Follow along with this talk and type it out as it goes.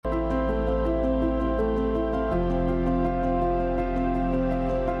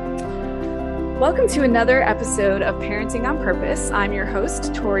Welcome to another episode of Parenting on Purpose. I'm your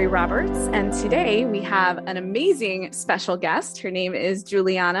host, Tori Roberts, and today we have an amazing special guest. Her name is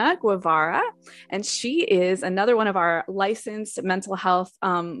Julianna Guevara, and she is another one of our licensed mental health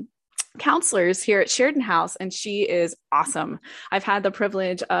counselors here at Sheridan House, and she is awesome. I've had the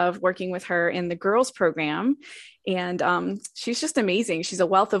privilege of working with her in the girls program, and she's just amazing. She's a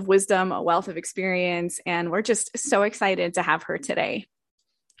wealth of wisdom, a wealth of experience, and we're just so excited to have her today.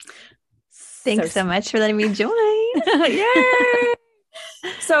 Thanks so much for letting me join. Yay!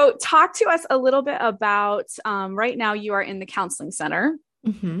 So talk to us a little bit about, right now you are in the counseling center.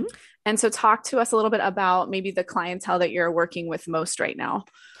 Mm-hmm. And so talk to us a little bit about maybe the clientele that you're working with most right now.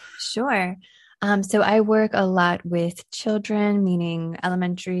 Sure. So I work a lot with children, meaning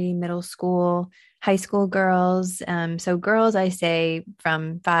elementary, middle school, high school girls. So girls, I say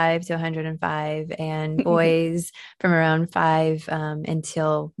from 5 to 105 and boys from around 5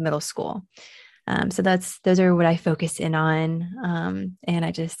 until middle school. So those are what I focus in on. And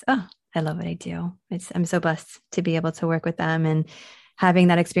I love what I do. I'm so blessed to be able to work with them, and having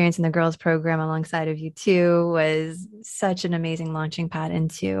that experience in the girls program alongside of you too was such an amazing launching pad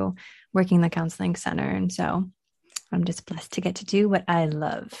into working in the counseling center. And so I'm just blessed to get to do what I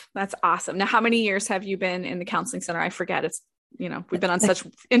love. That's awesome. Now, how many years have you been in the counseling center? I forget. We've been on such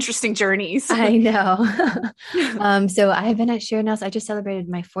interesting journeys. I know. So I've been at Sheridan House. I just celebrated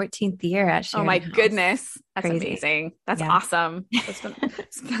my 14th year at Sheridan House. Oh my goodness. That's crazy. Amazing. That's awesome.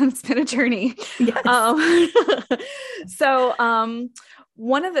 It's been a journey. Yes. So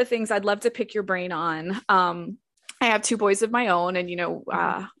one of the things I'd love to pick your brain on, I have 2 boys of my own, and,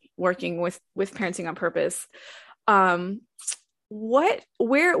 working with Parenting on Purpose. What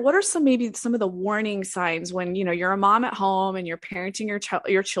are some of the warning signs when, you're a mom at home and you're parenting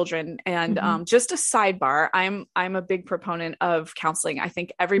your children? And just a sidebar, I'm a big proponent of counseling. I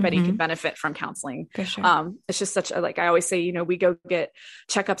think everybody can benefit from counseling. For sure. It's just I always say, we go get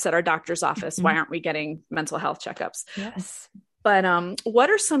checkups at our doctor's office. Why aren't we getting mental health checkups? Yes. But what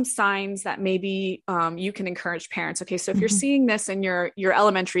are some signs that maybe you can encourage parents? Okay, so if you're seeing this in your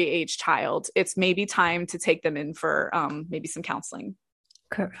elementary age child, it's maybe time to take them in for maybe some counseling.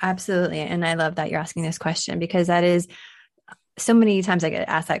 Absolutely. And I love that you're asking this question, because that is so many times I get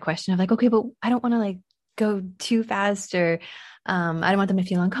asked that question of okay, but I don't want to go too fast, or I don't want them to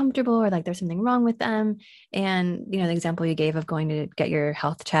feel uncomfortable, or there's something wrong with them. And, the example you gave of going to get your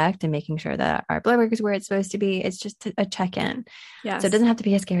health checked and making sure that our blood work is where it's supposed to be, it's just a check-in. Yes. So it doesn't have to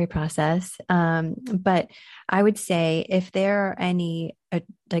be a scary process. But I would say if there are any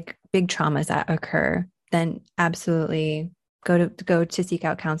big traumas that occur, then absolutely go to seek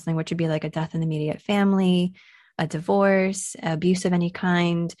out counseling, which would be a death in the immediate family, a divorce, abuse of any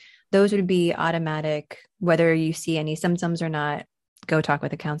kind. Those would be automatic, whether you see any symptoms or not. Go talk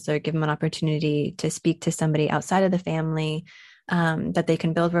with a counselor, give them an opportunity to speak to somebody outside of the family that they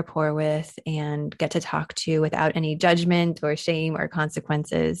can build rapport with and get to talk to without any judgment or shame or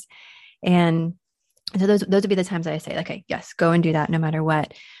consequences. And so those would be the times that I say, okay, yes, go and do that no matter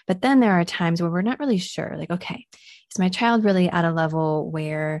what. But then there are times where we're not really sure, okay, is my child really at a level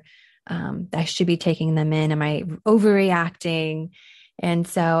where I should be taking them in? Am I overreacting? And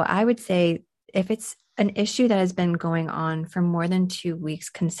so I would say if it's an issue that has been going on for more than 2 weeks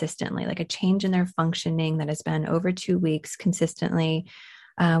consistently, a change in their functioning that has been over 2 weeks consistently,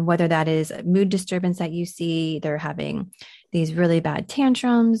 whether that is a mood disturbance that you see, they're having these really bad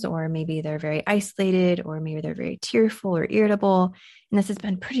tantrums, or maybe they're very isolated, or maybe they're very tearful or irritable. And this has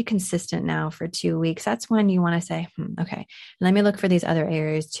been pretty consistent now for 2 weeks. That's when you want to say, okay, let me look for these other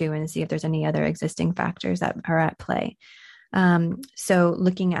areas too, and see if there's any other existing factors that are at play. So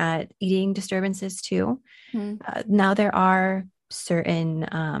looking at eating disturbances too. Now there are certain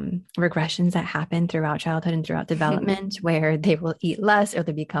regressions that happen throughout childhood and throughout development where they will eat less, or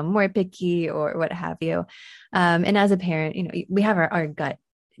they become more picky, or what have you. And as a parent, we have our gut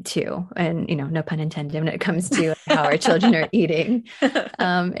too, and no pun intended when it comes to how our children are eating.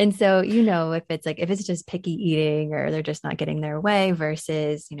 And so if it's just picky eating, or they're just not getting their way,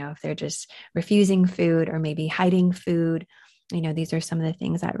 versus if they're just refusing food or maybe hiding food, these are some of the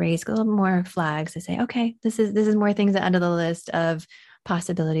things that raise a little more flags to say, okay, this is more things that under the list of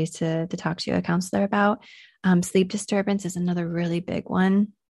possibilities to talk to a counselor about. Sleep disturbance is another really big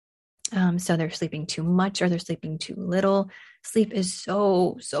one. So they're sleeping too much, or they're sleeping too little. Sleep is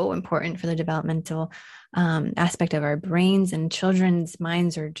so, so important for the developmental aspect of our brains, and children's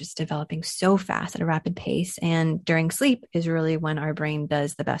minds are just developing so fast at a rapid pace. And during sleep is really when our brain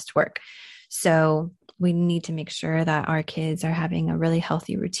does the best work. So we need to make sure that our kids are having a really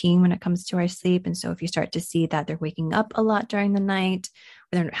healthy routine when it comes to our sleep. And so if you start to see that they're waking up a lot during the night,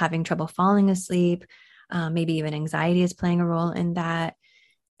 or they're having trouble falling asleep, maybe even anxiety is playing a role in that,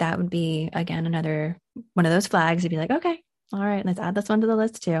 that would be, again, another one of those flags to be like, okay, all right, let's add this one to the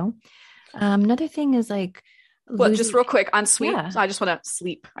list too. Another thing is like Well, just losing. real quick on sweet. Yeah. I just want to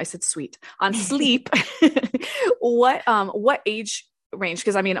sleep. I said sweet on sleep. What age range?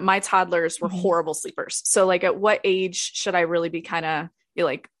 Because I mean, my toddlers were horrible sleepers. So like, at what age should I really be kind of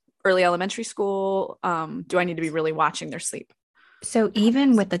like early elementary school? Do I need to be really watching their sleep? So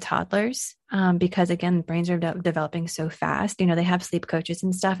even with the toddlers, because again, brains are developing so fast, they have sleep coaches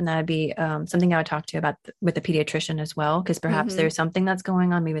and stuff, and that would be something I would talk to about with the pediatrician as well, because perhaps there's something that's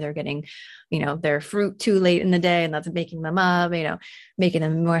going on. Maybe they're getting, their fruit too late in the day, and that's making them up, making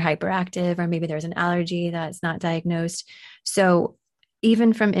them more hyperactive, or maybe there's an allergy that's not diagnosed. So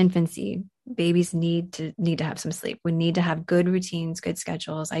even from infancy, babies need to have some sleep. We need to have good routines, good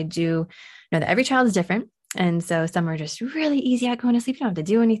schedules. I do know that every child is different. And so some are just really easy at going to sleep. You don't have to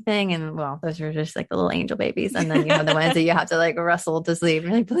do anything. And well, those are just like the little angel babies. And then you have the ones that you have to like wrestle to sleep.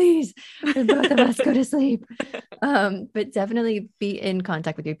 You're like, please, both of us go to sleep. But definitely be in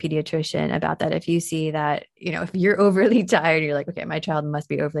contact with your pediatrician about that. If you see that, if you're overly tired, you're like, okay, my child must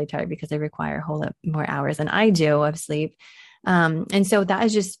be overly tired because they require a whole lot more hours than I do of sleep. And so that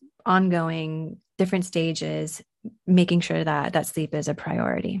is just ongoing, different stages, making sure that that sleep is a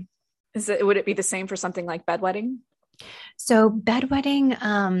priority. Would it be the same for something like bedwetting? So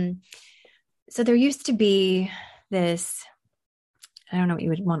bedwetting, so there used to be this, I don't know what you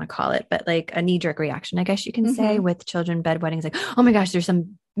would want to call it, but like a knee-jerk reaction, I guess you can say, with children bedwetting. It's like, oh my gosh, there's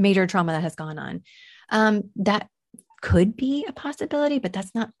some major trauma that has gone on. That could be a possibility, but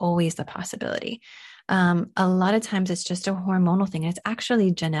that's not always the possibility. A lot of times it's just a hormonal thing. It's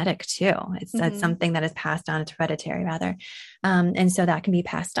actually genetic too. It's something that is passed on. It's hereditary rather. And so that can be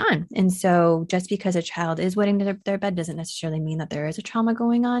passed on. And so just because a child is wetting their bed doesn't necessarily mean that there is a trauma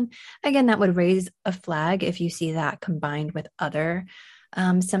going on. Again, that would raise a flag if you see that combined with other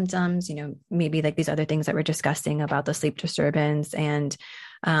symptoms, maybe like these other things that we're discussing about the sleep disturbance and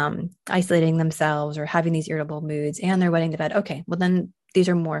isolating themselves or having these irritable moods, and they're wetting the bed. Okay, well then these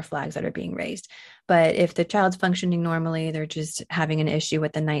are more flags that are being raised. But if the child's functioning normally, they're just having an issue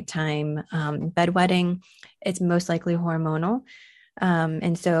with the nighttime bedwetting, it's most likely hormonal.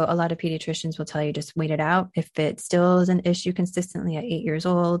 And so a lot of pediatricians will tell you just wait it out. If it still is an issue consistently at 8 years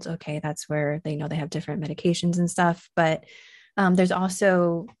old, okay, that's where they know they have different medications and stuff. But there's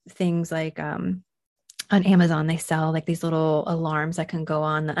also things like on Amazon, they sell like these little alarms that can go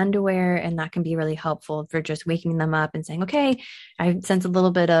on the underwear, and that can be really helpful for just waking them up and saying, okay, I sense a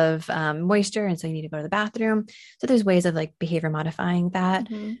little bit of moisture, and so you need to go to the bathroom. So there's ways of like behavior modifying that.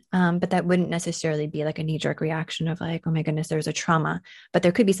 But that wouldn't necessarily be like a knee-jerk reaction of like, oh my goodness, there's a trauma. But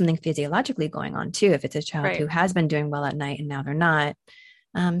there could be something physiologically going on too, if it's a child who has been doing well at night and now they're not.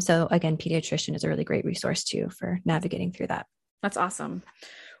 So again, pediatrician is a really great resource too for navigating through that. That's awesome.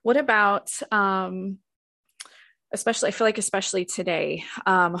 What about, especially, I feel like especially today,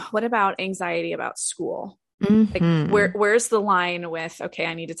 what about anxiety about school? Like where's the line with, okay,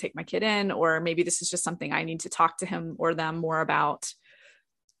 I need to take my kid in, or maybe this is just something I need to talk to him or them more about.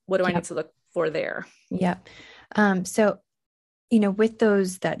 What do I need to look for there? Yep. So, with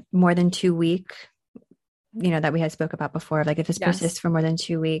those that more than 2 week, that we had spoke about before, like if this persists for more than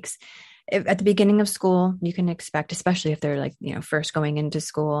 2 weeks, at the beginning of school, you can expect, especially if they're like, first going into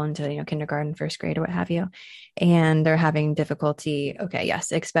school into, kindergarten, first grade or what have you, and they're having difficulty. Okay.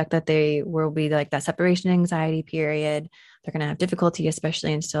 Yes. Expect that they will be like that separation anxiety period. They're going to have difficulty,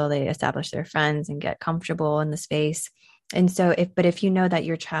 especially until they establish their friends and get comfortable in the space. And so if you know that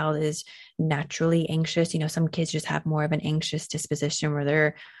your child is naturally anxious, some kids just have more of an anxious disposition where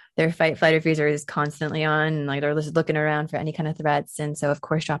their fight, flight, or freezer is constantly on, and like they're just looking around for any kind of threats. And so, of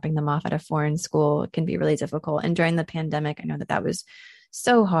course, dropping them off at a foreign school can be really difficult. And during the pandemic, I know that was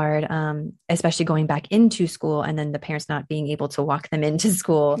so hard, especially going back into school and then the parents not being able to walk them into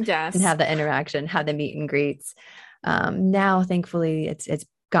school and have the interaction, have the meet and greets. Now, thankfully, it's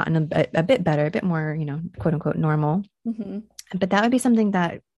gotten a bit better, a bit more, quote unquote, normal. But that would be something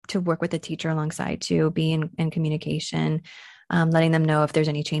that to work with the teacher alongside to be in communication. Letting them know if there's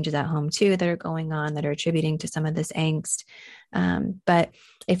any changes at home too that are going on that are attributing to some of this angst. But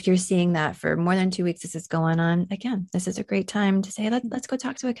if you're seeing that for more than 2 weeks, this is going on, again, this is a great time to say, let's go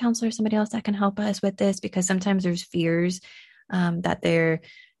talk to a counselor, somebody else that can help us with this, because sometimes there's fears that they're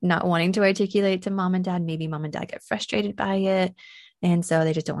not wanting to articulate to mom and dad. Maybe mom and dad get frustrated by it. And so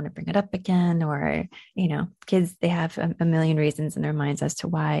they just don't want to bring it up again. Or, kids, they have a million reasons in their minds as to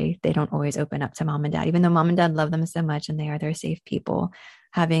why they don't always open up to mom and dad, even though mom and dad love them so much and they are their safe people.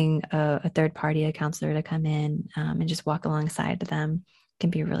 Having a third party, a counselor to come in and just walk alongside them can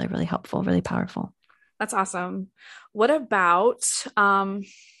be really, really helpful, really powerful. That's awesome. What about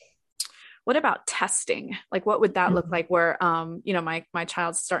testing? Like, what would that look like where, my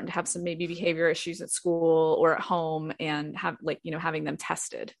child's starting to have some maybe behavior issues at school or at home and have having them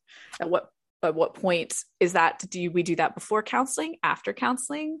tested? At what point is that? Do we do that before counseling, after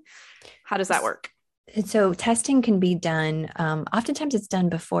counseling? How does that work? So testing can be done. Oftentimes it's done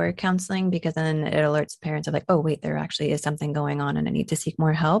before counseling because then it alerts parents of like, oh, wait, there actually is something going on and I need to seek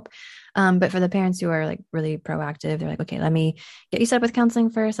more help. But for the parents who are like really proactive, they're like, okay, let me get you set up with counseling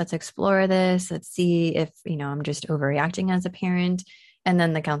first. Let's explore this. Let's see if, I'm just overreacting as a parent. And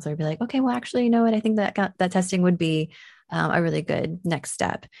then the counselor would be like, okay, well, actually, you know what? I think that testing would be a really good next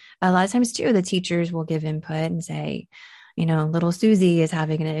step. A lot of times too, the teachers will give input and say, little Susie is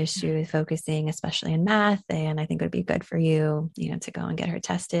having an issue with focusing, especially in math. And I think it would be good for you, to go and get her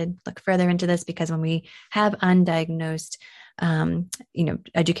tested, look further into this, because when we have undiagnosed,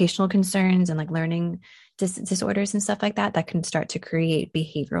 educational concerns and like learning disorders and stuff like that, that can start to create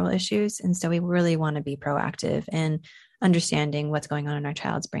behavioral issues. And so we really want to be proactive in understanding what's going on in our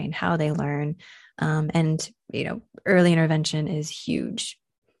child's brain, how they learn. Early intervention is huge.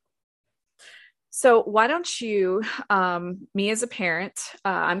 So why don't you, me as a parent,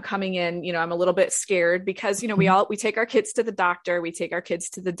 I'm coming in, I'm a little bit scared because, we take our kids to the doctor, we take our kids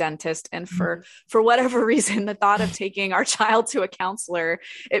to the dentist. And for whatever reason, the thought of taking our child to a counselor,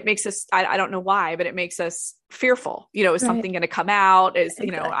 it makes us, I don't know why, but it makes us fearful, is something going to come out?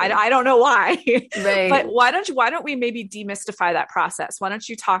 Exactly. I don't know why, right. But why don't we maybe demystify that process? Why don't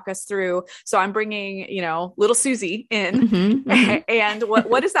you talk us through? So I'm bringing, little Susie in and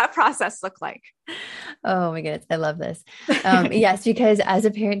what does that process look like? Oh my goodness. I love this. Yes, because as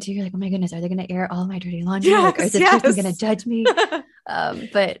a parent too, you're like, oh my goodness, are they going to air all my dirty laundry? Yes, or is this person going to judge me?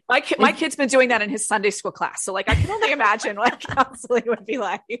 But my kid's been doing that in his Sunday school class. So like, I can only imagine what counseling would be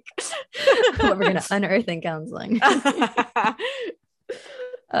like. What we're going to unearth in counseling.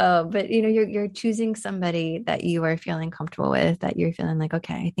 But you're choosing somebody that you are feeling comfortable with, that you're feeling like,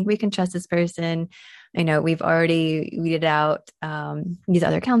 okay, I think we can trust this person. We've already weeded out these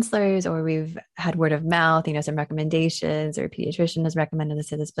other counselors, or we've had word of mouth, some recommendations, or a pediatrician has recommended this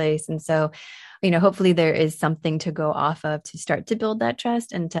to this place. And so, hopefully there is something to go off of to start to build that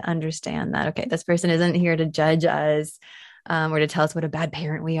trust and to understand that, okay, this person isn't here to judge us or to tell us what a bad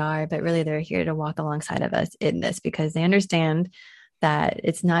parent we are, but really they're here to walk alongside of us in this because they understand that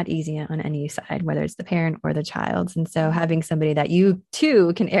it's not easy on any side, whether it's the parent or the child. And so having somebody that you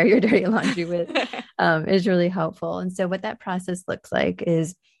too can air your dirty laundry with is really helpful. And so what that process looks like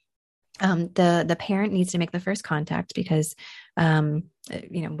is the parent needs to make the first contact because,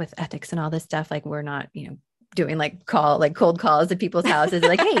 with ethics and all this stuff, like we're not, doing cold calls to people's houses,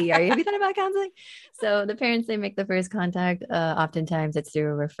 like, hey, have you thought about counseling? So the parents, they make the first contact. Oftentimes it's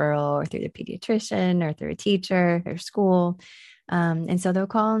through a referral or through the pediatrician or through a teacher or school. And so they'll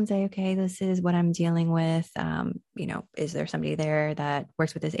call and say, okay, this is what I'm dealing with. Is there somebody there that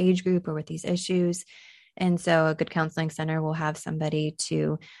works with this age group or with these issues? And so a good counseling center will have somebody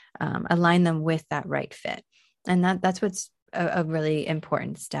to align them with that right fit. And that's what's a really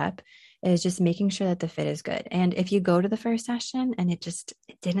important step, is just making sure that the fit is good. And if you go to the first session and it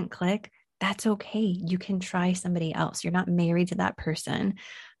didn't click, that's okay. You can try somebody else. You're not married to that person.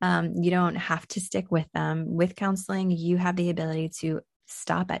 You don't have to stick with them. With counseling, you have the ability to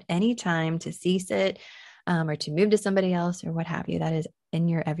stop at any time, to cease it, or to move to somebody else or what have you. That is in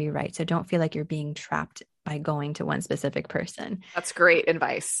your every right. So don't feel like you're being trapped by going to one specific person. That's great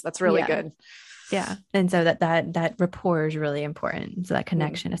advice. That's really good. Yeah. And so that rapport is really important. So that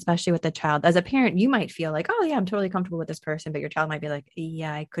connection, especially with the child. As a parent, you might feel like, oh yeah, I'm totally comfortable with this person, but your child might be like,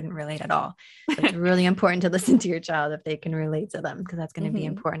 yeah, I couldn't relate at all. So it's really important to listen to your child if they can relate to them, because that's going to be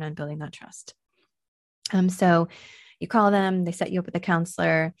important on building that trust. So you call them, they set you up with a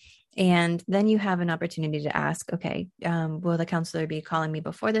counselor, and then you have an opportunity to ask, okay, will the counselor be calling me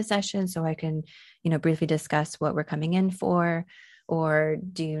before the session so I can, briefly discuss what we're coming in for? Or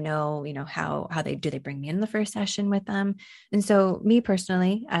do you know how they bring me in the first session with them? And so me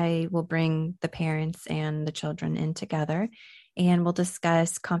personally, I will bring the parents and the children in together, and we'll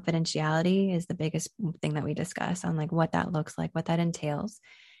discuss confidentiality is the biggest thing that we discuss on, like what that looks like, what that entails.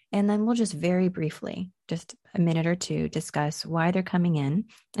 And then we'll just very briefly, just a minute or two, discuss why they're coming in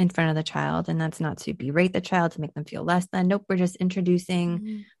front of the child. And that's not to berate the child, to make them feel less than. Nope, we're just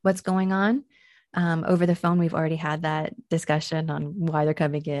introducing what's going on. Over the phone, we've already had that discussion on why they're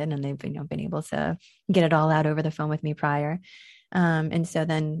coming in, and they've been able to get it all out over the phone with me prior. And so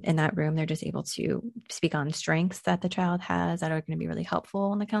then in that room, they're just able to speak on strengths that the child has that are going to be really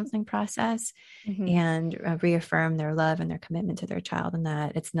helpful in the counseling process, and reaffirm their love and their commitment to their child, and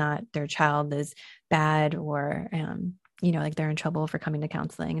that it's not their child is bad or, like they're in trouble for coming to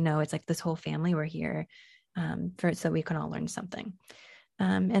counseling. No, it's like this whole family, we're here so we can all learn something.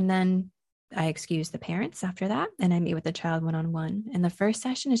 And then I excuse the parents after that, and I meet with the child one-on-one. And the first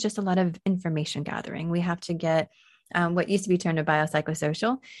session is just a lot of information gathering. We have to get what used to be termed a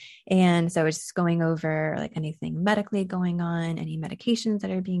biopsychosocial. And so it's just going over like anything medically going on, any medications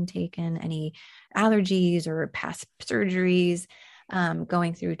that are being taken, any allergies or past surgeries,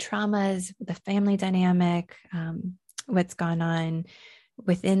 going through traumas, the family dynamic, what's gone on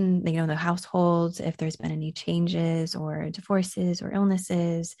within the households, if there's been any changes or divorces or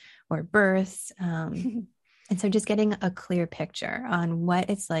illnesses or births. And so just getting a clear picture on what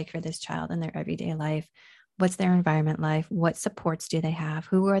it's like for this child in their everyday life. What's their environment like? What supports do they have?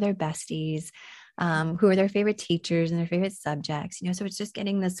 Who are their besties? Who are their favorite teachers and their favorite subjects? So it's just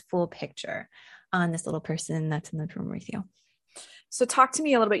getting this full picture on this little person that's in the room with you. So talk to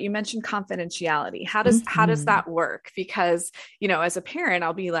me a little bit. You mentioned confidentiality. How does that work? Because, as a parent,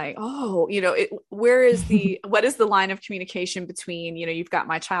 I'll be like, oh, what is the line of communication between, you've got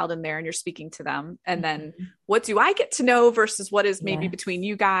my child in there and you're speaking to them. And then what do I get to know versus what is maybe between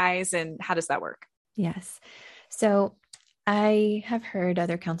you guys, and how does that work? Yes. So I have heard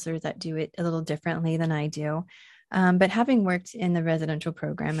other counselors that do it a little differently than I do. But having worked in the residential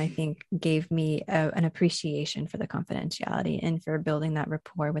program, I think gave me an appreciation for the confidentiality and for building that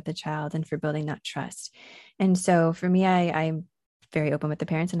rapport with the child and for building that trust. And so for me, I'm very open with the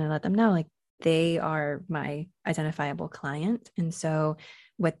parents, and I let them know, like, they are my identifiable client. And so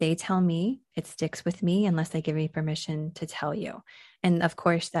what they tell me, it sticks with me unless they give me permission to tell you. And of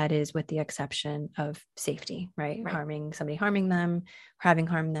course, that is with the exception of safety, right? Harming them, or having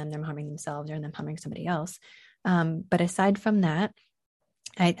harmed them, them harming themselves, or them harming somebody else. But aside from that,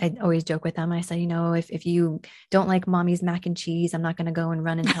 I always joke with them. I say, if you don't like mommy's mac and cheese, I'm not going to go and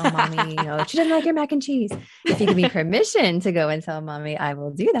run and tell mommy, she doesn't like your mac and cheese. If you give me permission to go and tell mommy, I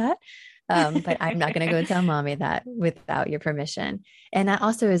will do that. But I'm not going to go tell mommy that without your permission. And that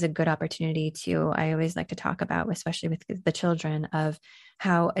also is a good opportunity to, I always like to talk about, especially with the children, of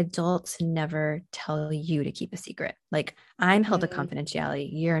how adults never tell you to keep a secret. Like, I'm held to confidentiality,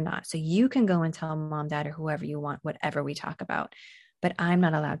 you're not. So you can go and tell mom, dad, or whoever you want, whatever we talk about, but I'm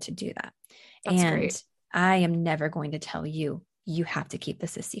not allowed to do that. That's and great. I am never going to tell you, you have to keep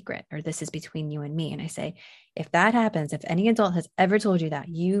this a secret, or this is between you and me. And I say, if that happens, if any adult has ever told you that,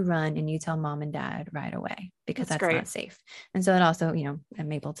 you run and you tell mom and dad right away, because that's not safe. And so it also,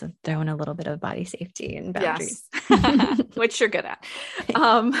 I'm able to throw in a little bit of body safety and boundaries, which you're good at.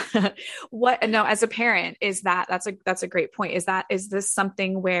 As a parent, that's a great point. Is this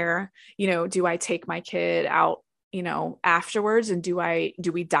something where, do I take my kid out, afterwards, and do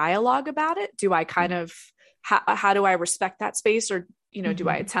we dialogue about it? Do I kind of, how do I respect that space? Or, do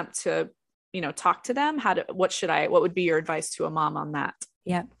I attempt to, talk to them? What would be your advice to a mom on that?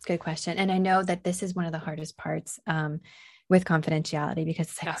 Yeah, good question. And I know that this is one of the hardest parts with confidentiality, because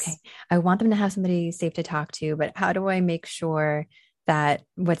it's like, okay, I want them to have somebody safe to talk to, but how do I make sure that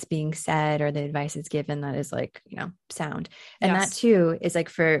what's being said or the advice is given that is like, sound? And that too is like,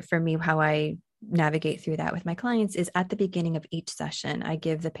 for me, how I navigate through that with my clients is at the beginning of each session, I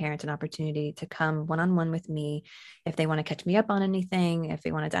give the parent an opportunity to come one-on-one with me if they want to catch me up on anything, if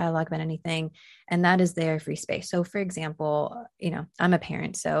they want to dialogue about anything, and that is their free space. So for example, I'm a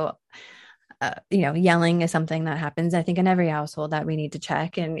parent, so yelling is something that happens, I think, in every household that we need to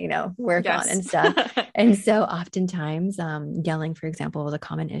check and, work on and stuff. And so oftentimes, yelling, for example, is a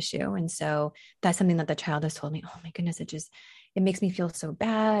common issue. And so that's something that the child has told me, oh my goodness, it makes me feel so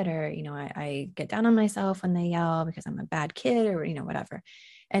bad, or, I get down on myself when they yell because I'm a bad kid, or, whatever.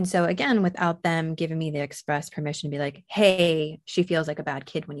 And so again, without them giving me the express permission to be like, hey, she feels like a bad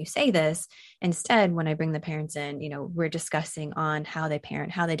kid when you say this. Instead, when I bring the parents in, we're discussing on how they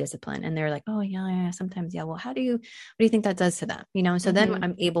parent, how they discipline. And they're like, oh yeah, sometimes. Yeah. Well, what do you think that does to them? So then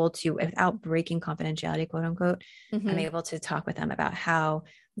I'm able to, without breaking confidentiality, quote unquote, I'm able to talk with them about how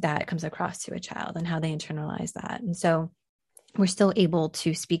that comes across to a child and how they internalize that. And so we're still able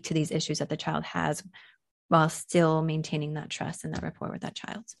to speak to these issues that the child has while still maintaining that trust and that rapport with that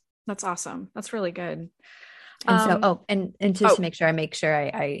child. That's awesome. That's really good. And so, to make sure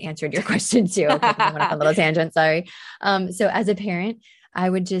I answered your question too. Okay, I went off on a little tangent. Sorry. So as a parent, I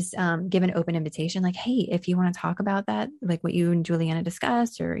would just give an open invitation, like, hey, if you want to talk about that, like what you and Juliana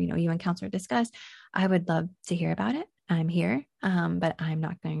discussed, or, you and counselor discussed, I would love to hear about it. I'm here. But I'm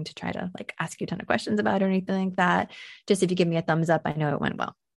not going to try to like ask you a ton of questions about it or anything like that. Just if you give me a thumbs up, I know it went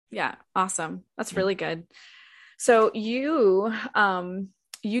well. Yeah. Awesome. That's Yeah. really good. So you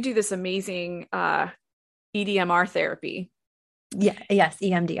do this amazing EDMR therapy. Yeah. Yes.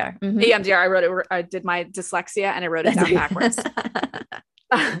 EMDR. Mm-hmm. EMDR. I wrote it. I did my dyslexia and I wrote it That's down right. backwards.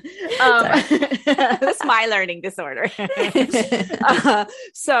 Sorry. That's my learning disorder.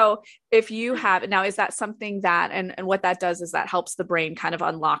 So if you have now, is that something that and what that does is that helps the brain kind of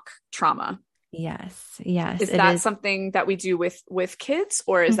unlock trauma? Yes. Yes. Is It that is. something that we do with kids,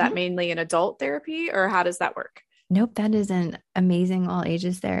 or is that Mhm. mainly an adult therapy, or how does that work? Nope, that is an amazing all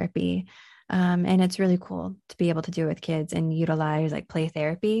ages therapy. And it's really cool to be able to do it with kids and utilize like play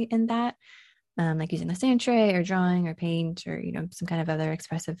therapy in that, like using the sand tray or drawing or paint or, some kind of other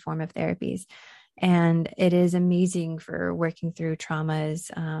expressive form of therapies. And it is amazing for working through traumas.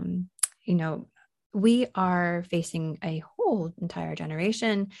 You know, we are facing a whole entire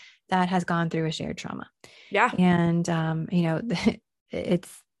generation that has gone through a shared trauma. Yeah. And,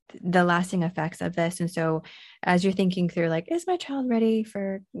 it's the lasting effects of this. And so as you're thinking through, like, is my child ready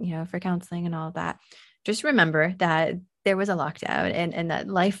for, for counseling and all of that, just remember that there was a lockdown and that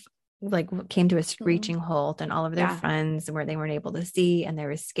life like came to a Mm. screeching halt and all of their Yeah. friends where they weren't able to see, and there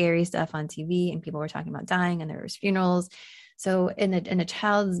was scary stuff on TV and people were talking about dying and there was funerals. So in a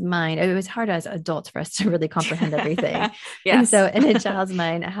child's mind, it was hard as adults for us to really comprehend everything. And Yes. so in a child's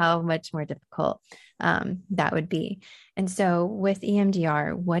mind, how much more difficult that would be. And so with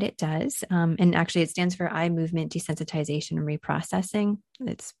EMDR, what it does, and actually it stands for eye movement desensitization and reprocessing.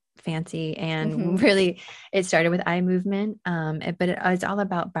 It's fancy and Hmm. really it started with eye movement, but it's all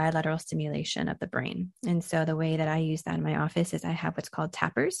about bilateral stimulation of the brain. And so the way that I use that in my office is I have what's called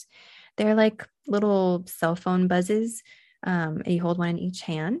tappers. They're like little cell phone buzzes. You hold one in each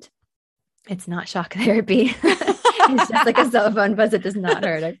hand. It's not shock therapy. It's just like a cell phone buzz. It does not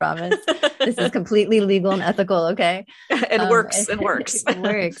hurt, I promise. This is completely legal and ethical. Okay. And works and works. It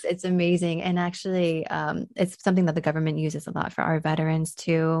works. It's amazing. And actually, it's something that the government uses a lot for our veterans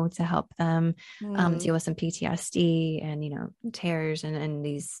too, to help them Mm. deal with some PTSD and, tears and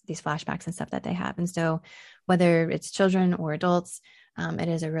these flashbacks and stuff that they have. And so whether it's children or adults, it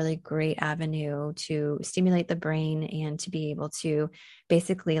is a really great avenue to stimulate the brain and to be able to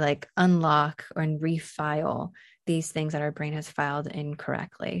basically like unlock or refile these things that our brain has filed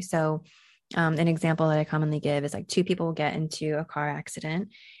incorrectly. So, an example that I commonly give is like two people get into a car accident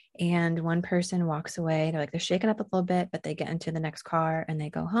and one person walks away. They're shaken up a little bit, but they get into the next car and they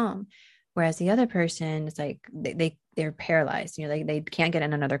go home. Whereas the other person is like they're paralyzed. They can't get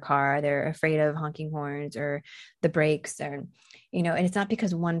in another car. They're afraid of honking horns or the brakes, or and it's not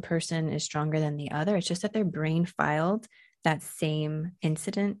because one person is stronger than the other. It's just that their brain filed that same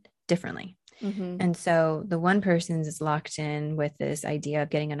incident differently. Hmm. And so the one person is locked in with this idea of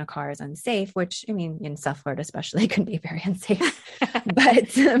getting in a car is unsafe, which I mean, in South Florida especially, can be very unsafe.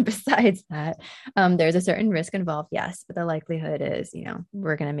 But besides that, there's a certain risk involved, yes, but the likelihood is,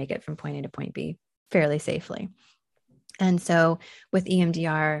 we're going to make it from point A to point B fairly safely. And so with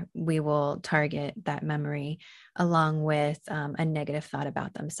EMDR, we will target that memory along with a negative thought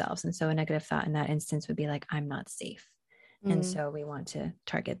about themselves. And so a negative thought in that instance would be like, I'm not safe. And Mm. so we want to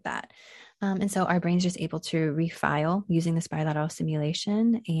target that. And so our brain's just able to refile using this bilateral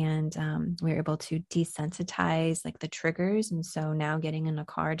stimulation, and we're able to desensitize like the triggers. And so now getting in a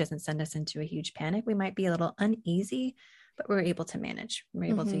car doesn't send us into a huge panic. We might be a little uneasy, but we're able to manage.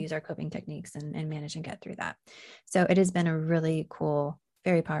 We're able to Hmm. use our coping techniques and manage and get through that. So it has been a really cool,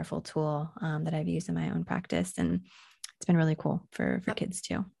 very powerful tool that I've used in my own practice. And it's been really cool for kids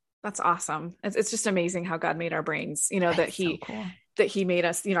too. That's awesome. It's just amazing how God made our brains, that It's so cool. he made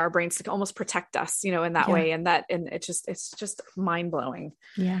us, our brains to almost protect us, in that Yeah. way. And it's just mind blowing.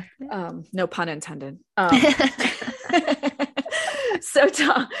 Yeah. No pun intended. So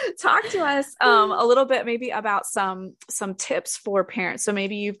talk to us a little bit maybe about some tips for parents. So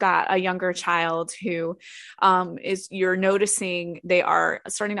maybe you've got a younger child who you're noticing they are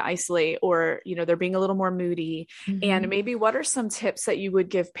starting to isolate, or they're being a little more moody, and Mhm. maybe what are some tips that you would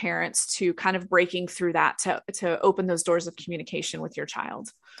give parents to kind of breaking through that to open those doors of communication with your child?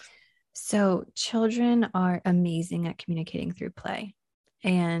 So children are amazing at communicating through play.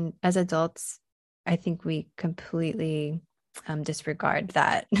 And as adults, I think we completely disregard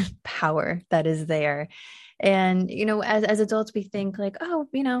that power that is there. And, as adults, we think like, oh,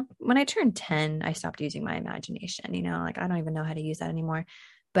 when I turned 10, I stopped using my imagination, like, I don't even know how to use that anymore.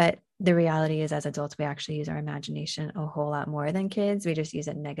 But the reality is, as adults, we actually use our imagination a whole lot more than kids. We just use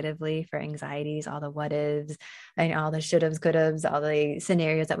it negatively for anxieties, all the what ifs and all the should haves, could haves, all the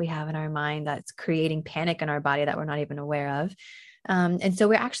scenarios that we have in our mind that's creating panic in our body that we're not even aware of. And so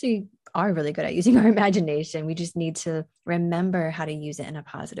we actually are really good at using our imagination. We just need to remember how to use it in a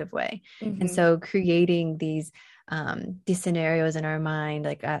positive way. And so creating these scenarios in our mind,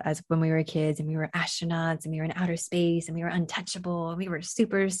 like as when we were kids and we were astronauts and we were in outer space and we were untouchable and we were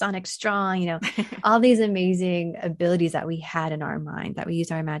supersonic strong, all these amazing abilities that we had in our mind that we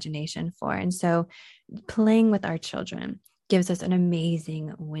use our imagination for. And so playing with our children gives us an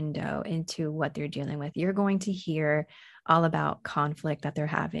amazing window into what they're dealing with. You're going to hear all about conflict that they're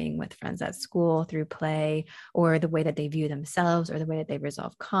having with friends at school through play, or the way that they view themselves, or the way that they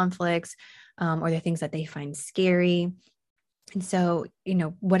resolve conflicts, or the things that they find scary. And so,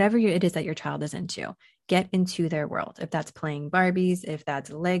 whatever it is that your child is into, get into their world. If that's playing Barbies, if that's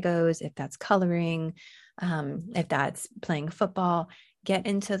Legos, if that's coloring, if that's playing football, get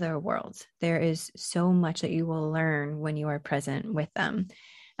into their world. There is so much that you will learn when you are present with them.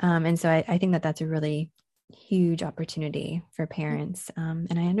 And so I think that that's a really huge opportunity for parents.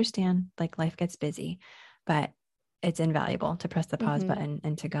 And I understand, like, life gets busy, but it's invaluable to press the pause button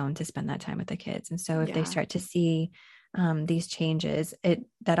and to go and to spend that time with the kids. And so if they start to see these changes,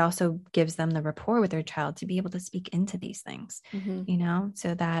 that also gives them the rapport with their child to be able to speak into these things,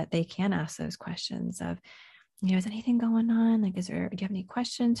 so that they can ask those questions of, is anything going on? Like, do you have any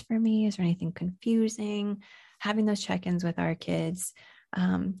questions for me? Is there anything confusing? Having those check-ins with our kids.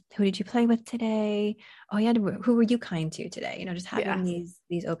 Who did you play with today? Oh yeah. Who were you kind to today? Just having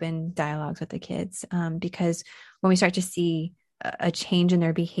these open dialogues with the kids. Because when we start to see a change in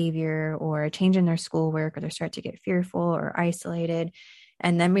their behavior or a change in their schoolwork, or they start to get fearful or isolated,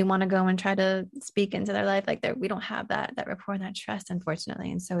 and then we want to go and try to speak into their life, like we don't have that rapport and that trust,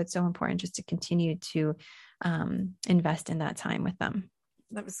 unfortunately. And so it's so important just to continue to invest in that time with them.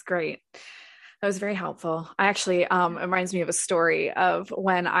 That was great. That was very helpful. I actually, it reminds me of a story of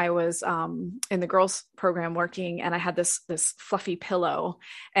when I was in the girls program working, and I had this fluffy pillow.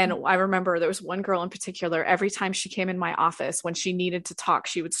 And I remember there was one girl in particular, every time she came in my office, when she needed to talk,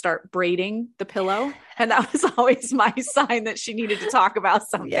 she would start braiding the pillow. And that was always my sign that she needed to talk about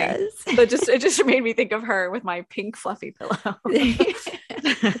something. Yes. So it just made me think of her with my pink fluffy pillow.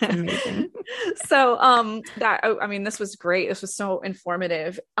 That's amazing. So this was great. This was so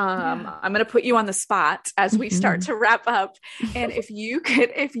informative. I'm going to put you on the spot as we start to wrap up. And if you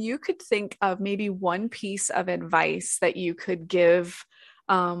could think of maybe one piece of advice that you could give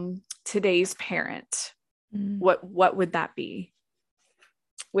today's parent, what would that be?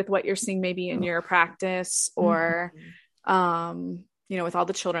 With what you're seeing maybe in your practice, or with all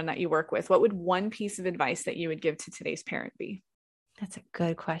the children that you work with, what would one piece of advice that you would give to today's parent be? That's a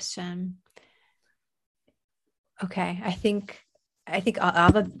good question. Okay. I think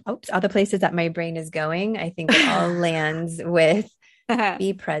all the places that my brain is going, I think it all lands with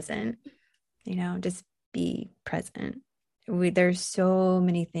be present, just be present. There's so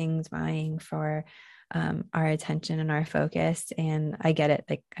many things vying for our attention and our focus. And I get it.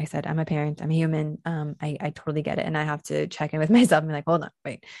 Like I said, I'm a parent, I'm a human. I totally get it. And I have to check in with myself and be like, hold on,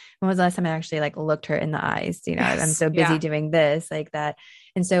 wait, when was the last time I actually looked her in the eyes? Yes, I'm so busy doing this, like that.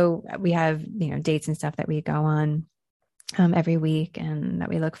 And so we have, dates and stuff that we go on every week and that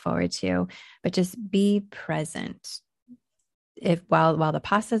we look forward to, but just be present. If while the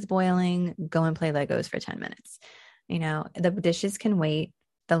pasta's boiling, go and play Legos for 10 minutes. The dishes can wait.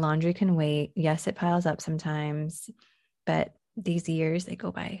 The laundry can wait. Yes, it piles up sometimes, but these years, they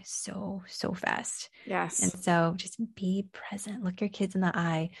go by so, so fast. Yes. And so just be present. Look your kids in the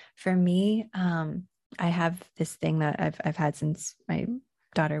eye. For me, I have this thing that I've had since my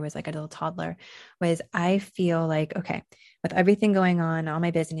daughter was like a little toddler, was I feel like, okay, with everything going on, all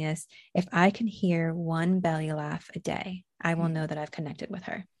my business, if I can hear one belly laugh a day, I will know that I've connected with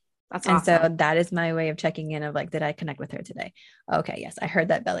her. That's and awesome. So that is my way of checking in of like, did I connect with her today? Okay. Yes. I heard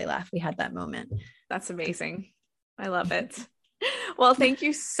that belly laugh. We had that moment. That's amazing. I love it. Well, thank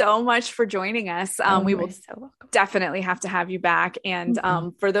you so much for joining us. We will definitely have to have you back. And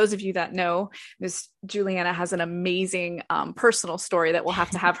for those of you that know, Miss Julianna has an amazing personal story that we'll have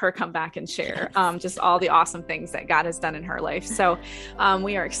to have her come back and share, just all the awesome things that God has done in her life. So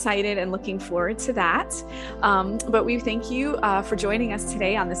we are excited and looking forward to that. But we thank you for joining us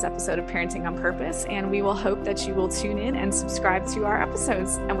today on this episode of Parenting on Purpose. And we will hope that you will tune in and subscribe to our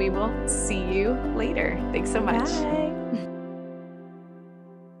episodes. And we will see you later. Thanks so much. Bye.